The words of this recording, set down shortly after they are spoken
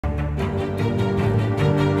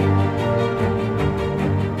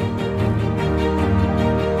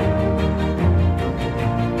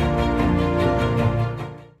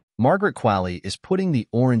Margaret Qualley is putting the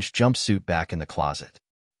orange jumpsuit back in the closet.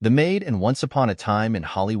 The Maid and Once Upon a Time in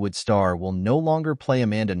Hollywood star will no longer play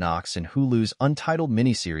Amanda Knox in Hulu's untitled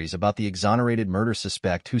miniseries about the exonerated murder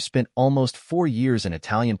suspect who spent almost 4 years in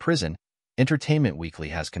Italian prison, Entertainment Weekly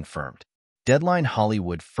has confirmed. Deadline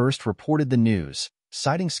Hollywood first reported the news,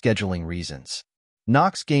 citing scheduling reasons.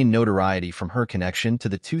 Knox gained notoriety from her connection to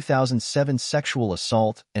the 2007 sexual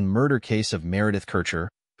assault and murder case of Meredith Kercher,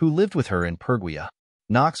 who lived with her in Perugia.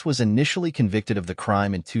 Knox was initially convicted of the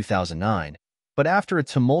crime in 2009, but after a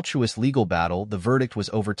tumultuous legal battle, the verdict was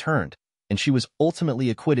overturned, and she was ultimately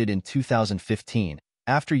acquitted in 2015,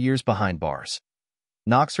 after years behind bars.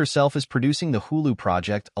 Knox herself is producing the Hulu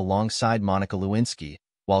project alongside Monica Lewinsky,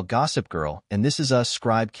 while Gossip Girl and This Is Us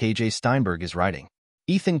scribe KJ Steinberg is writing.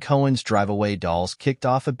 Ethan Coen's Drive Away Dolls kicked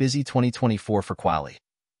off a busy 2024 for Qualley.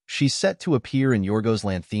 She's set to appear in Yorgos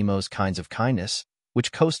Lanthimos' Kinds of Kindness,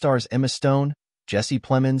 which co-stars Emma Stone, Jesse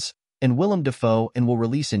Plemons, and Willem Dafoe and will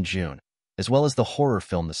release in June, as well as the horror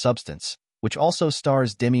film The Substance, which also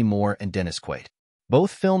stars Demi Moore and Dennis Quaid.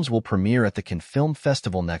 Both films will premiere at the Cannes Film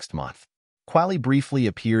Festival next month. Qualley briefly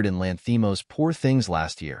appeared in Lanthimos' Poor Things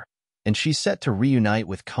last year, and she's set to reunite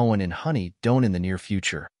with Coen in Honey, Don't in the near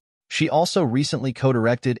future. She also recently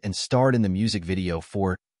co-directed and starred in the music video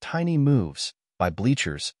for Tiny Moves by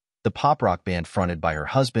Bleachers, the pop rock band fronted by her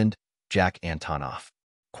husband, Jack Antonoff.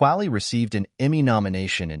 Qualley received an Emmy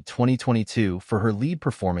nomination in 2022 for her lead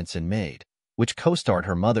performance in Maid, which co-starred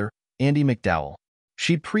her mother, Andie MacDowell.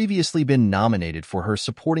 She'd previously been nominated for her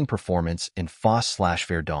supporting performance in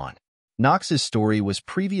Faust/Fair Dawn. Knox's story was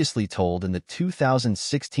previously told in the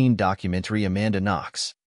 2016 documentary Amanda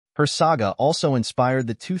Knox. Her saga also inspired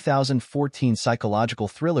the 2014 psychological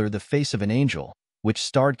thriller The Face of an Angel, which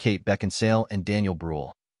starred Kate Beckinsale and Daniel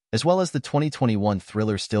Bruhl, as well as the 2021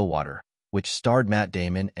 thriller Stillwater, which starred Matt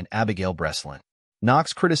Damon and Abigail Breslin.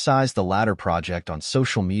 Knox criticized the latter project on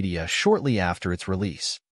social media shortly after its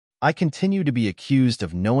release. "I continue to be accused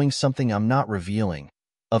of knowing something I'm not revealing,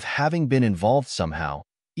 of having been involved somehow,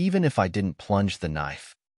 even if I didn't plunge the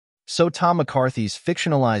knife. So Tom McCarthy's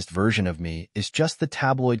fictionalized version of me is just the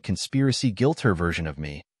tabloid conspiracy guilter version of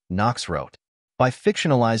me," Knox wrote. "By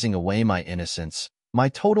fictionalizing away my innocence, my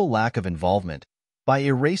total lack of involvement, by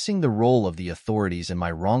erasing the role of the authorities in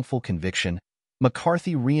my wrongful conviction,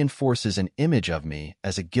 McCarthy reinforces an image of me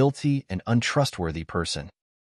as a guilty and untrustworthy person."